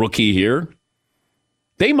don't want a rookie here.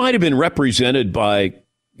 They might have been represented by,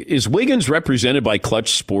 is Wiggins represented by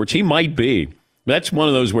Clutch Sports? He might be. That's one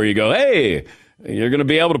of those where you go, hey, you're going to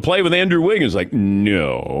be able to play with Andrew Wiggins. Like,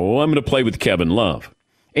 no, I'm going to play with Kevin Love.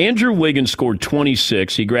 Andrew Wiggins scored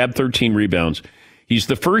 26. He grabbed 13 rebounds. He's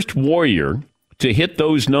the first Warrior to hit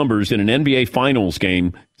those numbers in an NBA Finals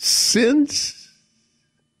game since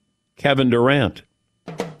Kevin Durant.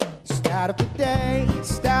 Start of the day,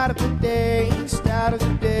 start of the day, start of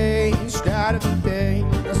the day, start of the day,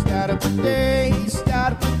 start of the day,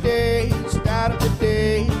 start of the day, start of the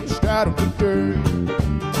day, start of the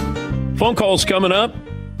day. Phone calls coming up.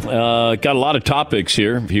 Got a lot of topics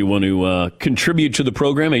here. If you want to contribute to the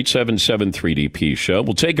program, 877-3DP show.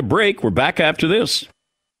 We'll take a break. We're back after this.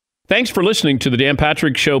 Thanks for listening to the Dan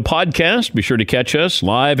Patrick Show podcast. Be sure to catch us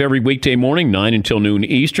live every weekday morning, 9 until noon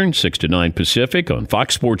Eastern, 6 to 9 Pacific on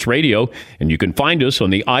Fox Sports Radio. And you can find us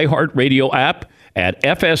on the iHeartRadio app at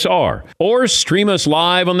FSR or stream us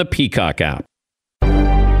live on the Peacock app.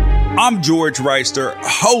 I'm George Reister,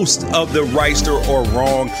 host of the Reister or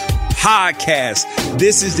Wrong podcast.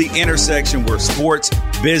 This is the intersection where sports,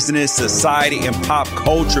 business, society, and pop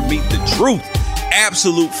culture meet the truth.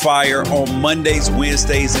 absolute fire on Mondays,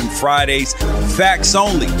 Wednesdays, and Fridays. Facts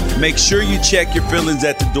only. Make sure you check your feelings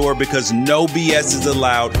at the door because no BS is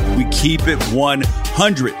allowed. We keep it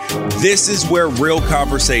 100. This is where real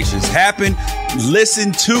conversations happen.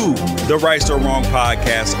 Listen to the Right or Wrong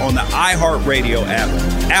podcast on the iHeartRadio app,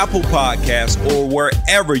 Apple Podcasts, or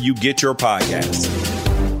wherever you get your podcasts.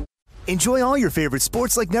 Enjoy all your favorite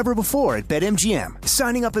sports like never before at BetMGM.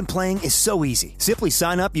 Signing up and playing is so easy. Simply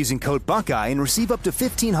sign up using code Buckeye and receive up to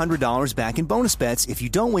 $1,500 back in bonus bets if you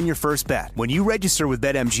don't win your first bet. When you register with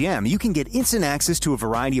BetMGM, you can get instant access to a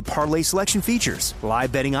variety of parlay selection features,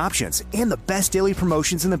 live betting options, and the best daily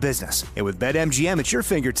promotions in the business. And with BetMGM at your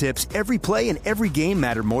fingertips, every play and every game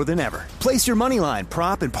matter more than ever. Place your moneyline,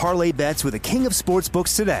 prop, and parlay bets with the king of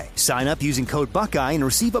sportsbooks today. Sign up using code Buckeye and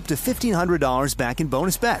receive up to $1,500 back in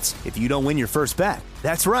bonus bets if you don't win your first bet.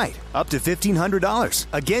 That's right, up to $1,500.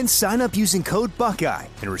 Again, sign up using code Buckeye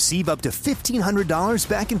and receive up to $1,500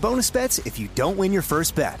 back in bonus bets if you don't win your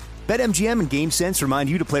first bet. BetMGM and GameSense remind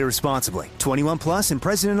you to play responsibly. 21 plus and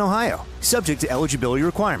present in Ohio. Subject to eligibility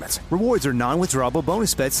requirements. Rewards are non-withdrawable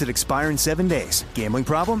bonus bets that expire in 7 days. Gambling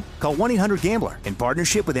problem? Call 1-800-GAMBLER in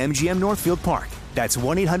partnership with MGM Northfield Park. That's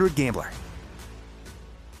 1-800-GAMBLER.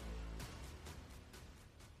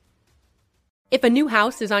 If a new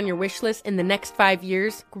house is on your wish list in the next 5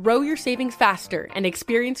 years, grow your savings faster and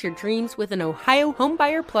experience your dreams with an Ohio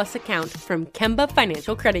Homebuyer Plus account from Kemba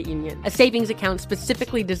Financial Credit Union. A savings account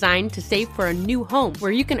specifically designed to save for a new home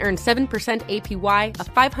where you can earn 7% APY,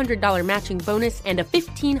 a $500 matching bonus, and a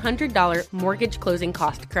 $1,500 mortgage closing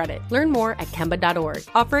cost credit. Learn more at Kemba.org.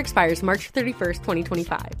 Offer expires March 31st,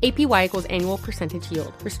 2025. APY equals annual percentage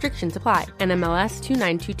yield. Restrictions apply. NMLS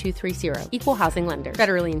 292230. Equal housing lender.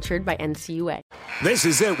 Federally insured by NCUA. This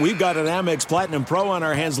is it. We've got an Amex Platinum Pro on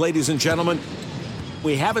our hands, ladies and gentlemen.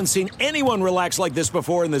 We haven't seen anyone relax like this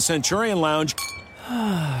before in the Centurion Lounge.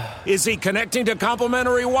 Is he connecting to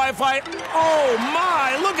complimentary Wi-Fi? Oh,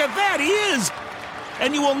 my! Look at that! He is!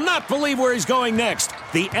 And you will not believe where he's going next.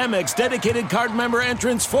 The Amex dedicated card member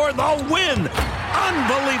entrance for the win!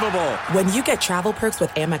 Unbelievable! When you get travel perks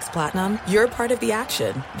with Amex Platinum, you're part of the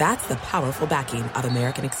action. That's the powerful backing of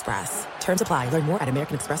American Express. Terms apply. Learn more at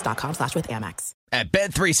americanexpress.com/withAmex. At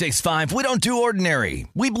Bet365, we don't do ordinary.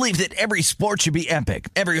 We believe that every sport should be epic.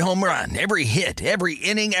 Every home run, every hit, every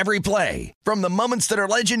inning, every play. From the moments that are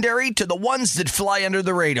legendary to the ones that fly under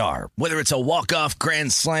the radar. Whether it's a walk-off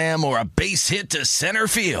grand slam or a base hit to center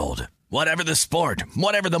field. Whatever the sport,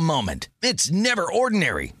 whatever the moment, it's never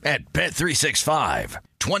ordinary at Bet365.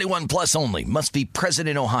 21 plus only. Must be present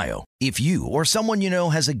in Ohio. If you or someone you know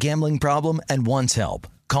has a gambling problem and wants help,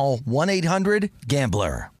 call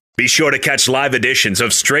 1-800-GAMBLER. Be sure to catch live editions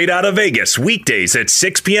of Straight Outta Vegas weekdays at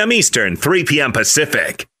 6 p.m. Eastern, 3 p.m.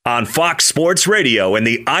 Pacific on Fox Sports Radio and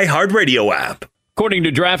the iHeartRadio app. According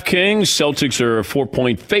to DraftKings, Celtics are a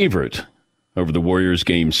 4-point favorite over the Warriors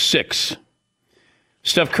Game 6.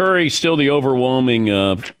 Steph Curry still the overwhelming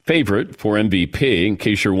favorite for MVP, in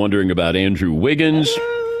case you're wondering about Andrew Wiggins.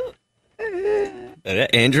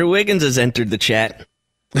 Andrew Wiggins has entered the chat.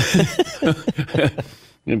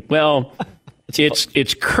 Well,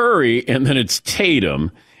 it's Curry, and then it's Tatum,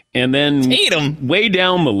 and then way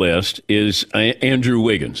down the list is Andrew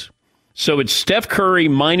Wiggins. So it's Steph Curry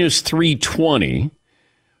minus 320,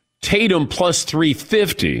 Tatum plus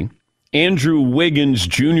 350, Andrew Wiggins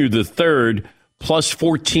Jr. the third plus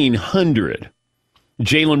 1,400,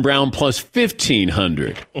 Jaylen Brown plus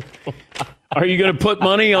 1,500. Are you going to put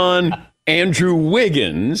money on Andrew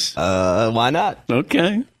Wiggins? Why not?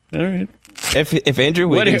 Okay, all right. If Andrew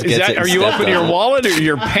Wiggins gets it, are you opening your wallet or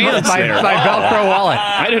your pants my Velcro wallet.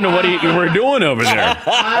 I didn't know what you were doing over there.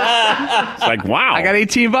 It's like, wow. I got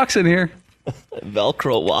 $18 in here.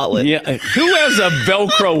 Velcro wallet. Yeah, who has a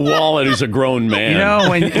Velcro wallet as a grown man? You know,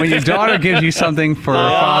 when your daughter gives you something for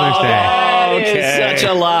Father's Day. That is such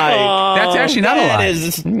a lie. That's actually not a lie.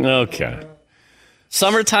 Okay.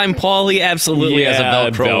 Summertime Paulie absolutely has a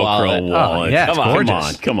Velcro wallet. Oh,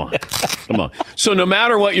 yeah, Come on. So no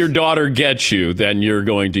matter what your daughter gets you, then you're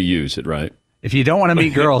going to use it, right? If you don't want to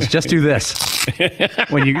meet girls, just do this.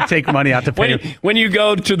 When you take money out to pay. When you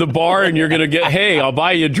go to the bar and you're going to get, hey, I'll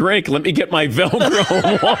buy you a drink. Let me get my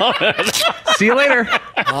Velcro wallet. See you later.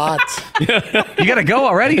 What? You got to go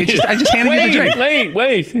already? I just handed you the drink.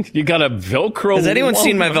 Wait. You got a Velcro Has anyone wallet?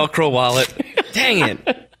 seen my Velcro wallet? Dang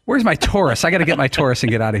it. Where's my Taurus? I got to get my Taurus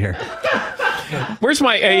and get out of here. Where's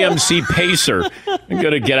my AMC Pacer? I'm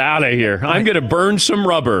going to get out of here. I'm going to burn some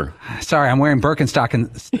rubber. Sorry, I'm wearing Birkenstock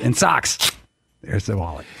and socks. There's the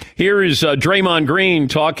wallet. Here is Draymond Green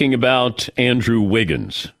talking about Andrew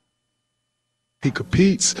Wiggins. He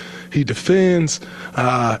competes, he defends,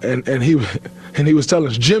 and he was telling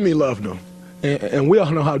us Jimmy loved him. And we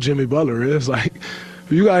all know how Jimmy Butler is. Like,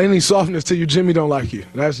 if you got any softness to you, Jimmy don't like you.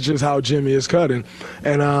 That's just how Jimmy is cutting.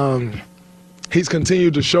 And he's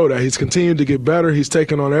continued to show that. He's continued to get better. He's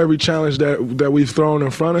taken on every challenge that we've thrown in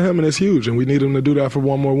front of him, and it's huge. And we need him to do that for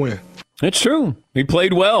one more win. It's true. He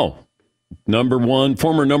played well.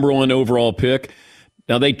 Former number one overall pick.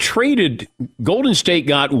 Now, they traded, Golden State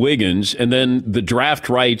got Wiggins and then the draft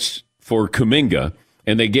rights for Kuminga,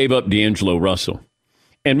 and they gave up D'Angelo Russell.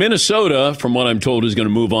 And Minnesota, from what I'm told, is going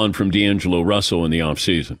to move on from D'Angelo Russell in the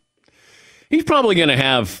offseason. He's probably going to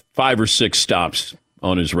have 5 or 6 stops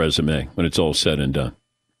on his resume when it's all said and done.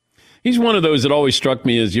 He's one of those that always struck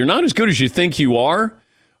me as you're not as good as you think you are,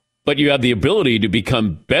 but you have the ability to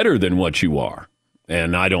become better than what you are.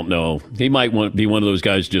 And I don't know. He might be one of those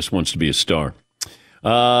guys who just wants to be a star.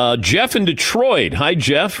 Jeff in Detroit. Hi,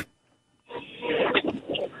 Jeff.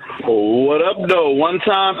 What up, though? One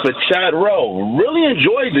time for Chad Rowe. Really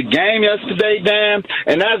enjoyed the game yesterday, Dan.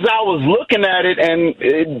 And as I was looking at it, and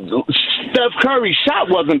Steph Curry's shot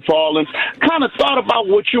wasn't falling, kind of thought about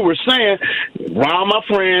what you were saying around my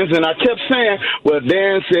friends, and I kept saying, well,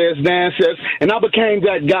 Dan says, and I became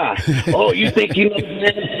that guy. Oh, you think you know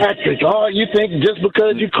Dan Patrick. Oh, you think just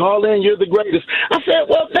because you call in, you're the greatest. I said,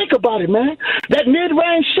 well, think about it, man. That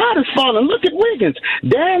mid-range shot is falling. Look at Wiggins.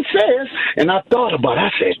 Dan says, and I thought about it.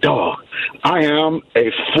 I said, dog, I am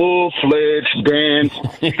a full-fledged Dan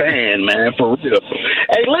fan, man, for real.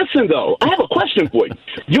 Hey, listen, though, I have a question for you.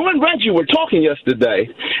 You and Reggie were talking yesterday,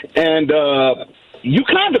 and you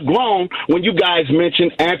kind of grown when you guys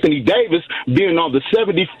mentioned Anthony Davis being on the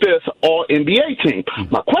 75th All-NBA team.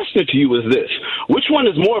 My question to you is this. Which one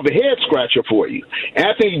is more of a head-scratcher for you?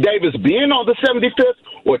 Anthony Davis being on the 75th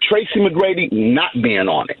or Tracy McGrady not being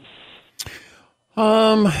on it?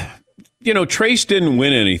 Trace didn't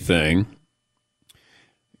win anything.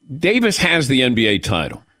 Davis has the NBA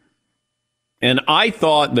title. And I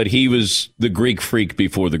thought that he was the Greek freak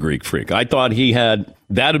before the Greek freak. I thought he had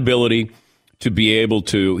that ability to be able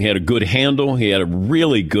to, he had a good handle, he had a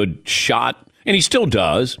really good shot, and he still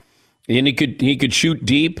does. And he could shoot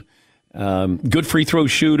deep, good free throw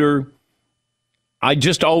shooter. I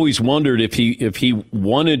just always wondered if he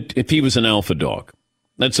was an alpha dog.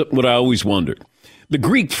 That's what I always wondered. The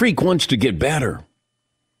Greek freak wants to get better.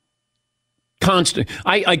 Constant.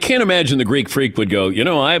 I can't imagine the Greek freak would go,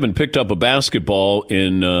 I haven't picked up a basketball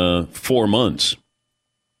in 4 months.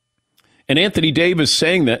 And Anthony Davis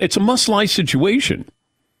saying that, it's a must-lie situation.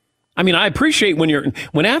 I mean, I appreciate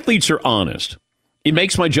when athletes are honest, it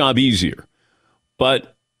makes my job easier.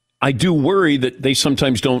 But I do worry that they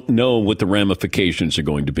sometimes don't know what the ramifications are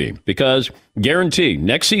going to be. Because, guarantee,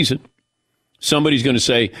 next season, somebody's going to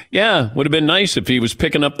say, yeah, would have been nice if he was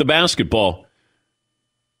picking up the basketball.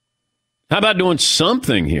 How about doing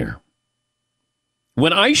something here?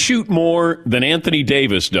 When I shoot more than Anthony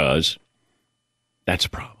Davis does, that's a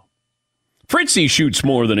problem. Fritzy shoots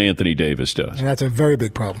more than Anthony Davis does. And that's a very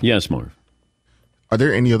big problem. Yes, Marv. Are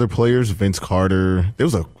there any other players? Vince Carter. There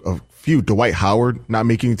was a few. Dwight Howard not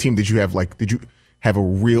making the team. Did you have a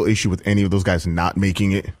real issue with any of those guys not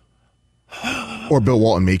making it? Or Bill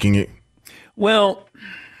Walton making it? Well,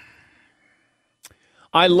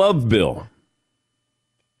 I love Bill,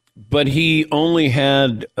 but he only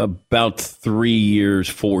had about 4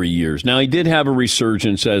 years. Now, he did have a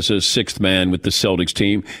resurgence as a sixth man with the Celtics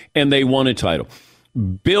team, and they won a title.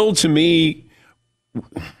 Bill, to me,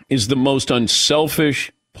 is the most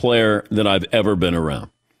unselfish player that I've ever been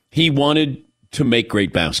around. He wanted to make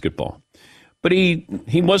great basketball, but he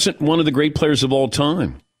wasn't one of the great players of all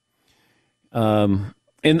time.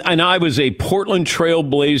 And I was a Portland Trail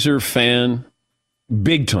Blazer fan,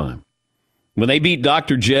 big time. When they beat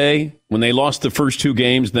Dr. J, when they lost the first 2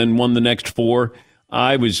 games, then won the next 4,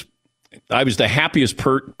 I was the happiest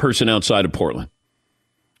person outside of Portland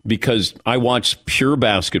because I watched pure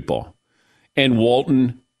basketball. And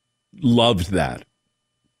Walton loved that.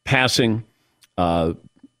 Passing,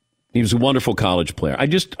 he was a wonderful college player. I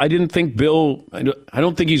didn't think Bill, I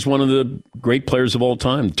don't think he's one of the great players of all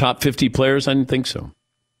time. Top 50 players, I didn't think so.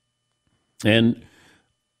 And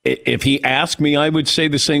if he asked me, I would say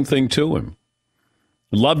the same thing to him.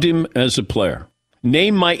 Loved him as a player.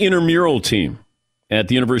 Name my intramural team at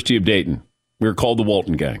the University of Dayton. We were called the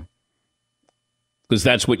Walton Gang. Because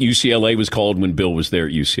that's what UCLA was called when Bill was there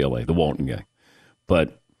at UCLA, the Walton Gang.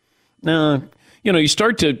 But, you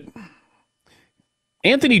start to...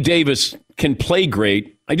 Anthony Davis can play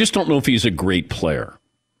great. I just don't know if he's a great player.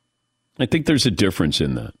 I think there's a difference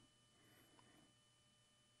in that.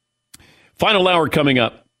 Final hour coming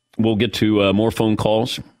up. We'll get to more phone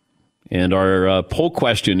calls. And our poll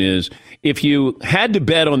question is, if you had to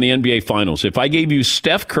bet on the NBA Finals, if I gave you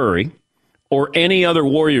Steph Curry or any other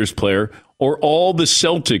Warriors player or all the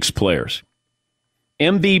Celtics players,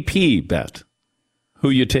 MVP bet, who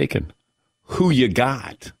you taking? Who you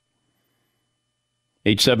got?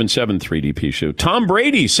 877-3DP Show. Tom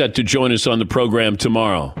Brady set to join us on the program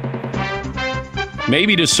tomorrow.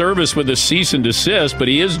 Maybe to serve us with a cease and desist, but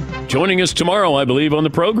he is joining us tomorrow, I believe, on the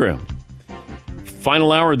program.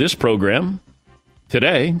 Final hour of this program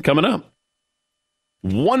today coming up.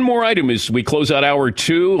 One more item as we close out hour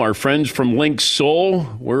 2. Our friends from Link Soul,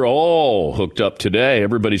 we're all hooked up today.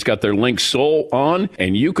 Everybody's got their Link Soul on,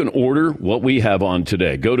 and you can order what we have on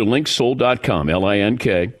today. Go to linksoul.com,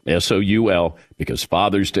 LINKSOUL, because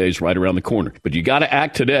Father's Day is right around the corner. But you got to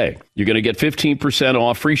act today. You're going to get 15%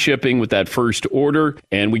 off, free shipping with that first order,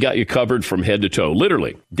 and we got you covered from head to toe.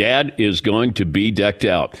 Literally, Dad is going to be decked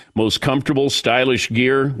out. Most comfortable, stylish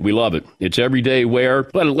gear. We love it. It's everyday wear.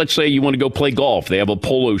 But let's say you want to go play golf. They have a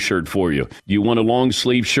polo shirt for you. You want a long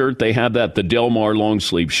sleeve shirt? They have that, the Del Mar long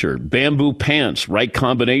sleeve shirt. Bamboo pants, right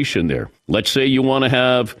combination there. Let's say you want to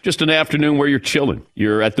have just an afternoon where you're chilling.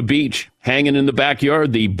 You're at the beach, hanging in the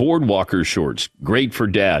backyard, the Boardwalker shorts. Great for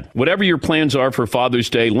Dad. Whatever your plans are for Father's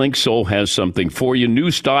Day, Link Soul has something for you.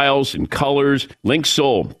 New styles and colors. Link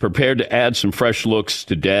Soul, prepared to add some fresh looks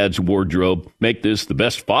to Dad's wardrobe. Make this the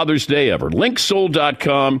best Father's Day ever.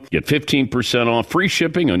 linksoul.com. Get 15% off, free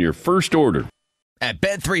shipping on your first order. At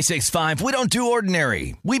Bet365, we don't do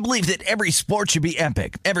ordinary. We believe that every sport should be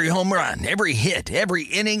epic. Every home run, every hit, every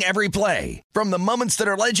inning, every play. From the moments that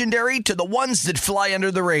are legendary to the ones that fly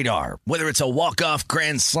under the radar. Whether it's a walk-off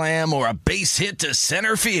grand slam or a base hit to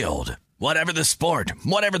center field. Whatever the sport,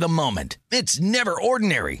 whatever the moment. It's never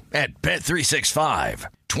ordinary at Bet365.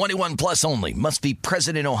 21 plus only. Must be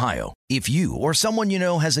present in Ohio. If you or someone you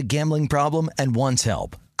know has a gambling problem and wants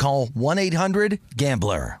help, call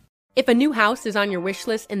 1-800-GAMBLER. If a new house is on your wish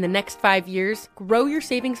list in the next 5 years, grow your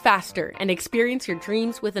savings faster and experience your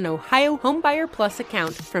dreams with an Ohio Homebuyer Plus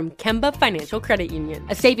account from Kemba Financial Credit Union.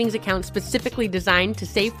 A savings account specifically designed to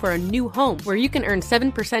save for a new home where you can earn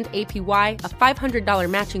 7% APY, a $500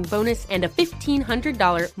 matching bonus, and a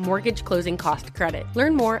 $1,500 mortgage closing cost credit.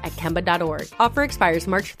 Learn more at Kemba.org. Offer expires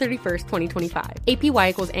March 31st, 2025. APY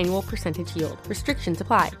equals annual percentage yield. Restrictions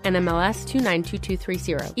apply. NMLS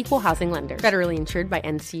 292230. Equal housing lender. Federally insured by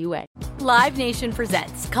NCUA. Live Nation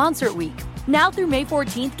presents Concert Week. Now through May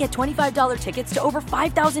 14th, get $25 tickets to over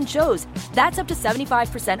 5,000 shows. That's up to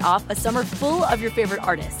 75% off a summer full of your favorite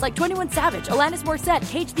artists like 21 Savage, Alanis Morissette,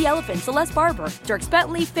 Cage the Elephant, Celeste Barber, Dierks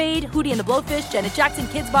Bentley, Fade, Hootie and the Blowfish, Janet Jackson,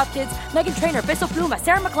 Kids Bop Kids, Meghan Trainor, Peso Pluma,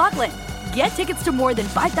 Sarah McLachlan. Get tickets to more than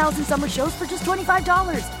 5,000 summer shows for just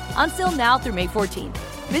 $25. Until now through May 14th.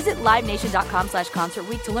 Visit LiveNation.com/Concert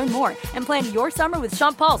Week to learn more and plan your summer with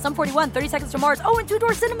Sean Paul, Sum 41, 30 Seconds to Mars, and Two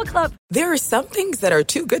Door Cinema Club. There are some things that are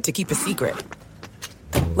too good to keep a secret.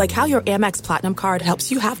 Like how your Amex Platinum card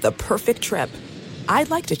helps you have the perfect trip. I'd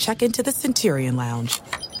like to check into the Centurion Lounge.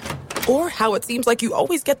 Or how it seems like you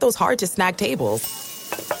always get those hard-to-snag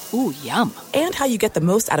tables. Ooh, yum. And how you get the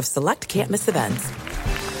most out of select can't-miss events.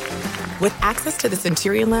 With access to the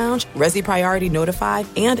Centurion Lounge, Resi Priority Notified,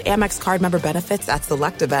 and Amex card member benefits at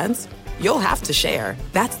select events, you'll have to share.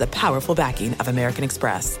 That's the powerful backing of American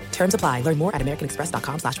Express. Terms apply. Learn more at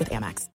americanexpress.com/withAmex.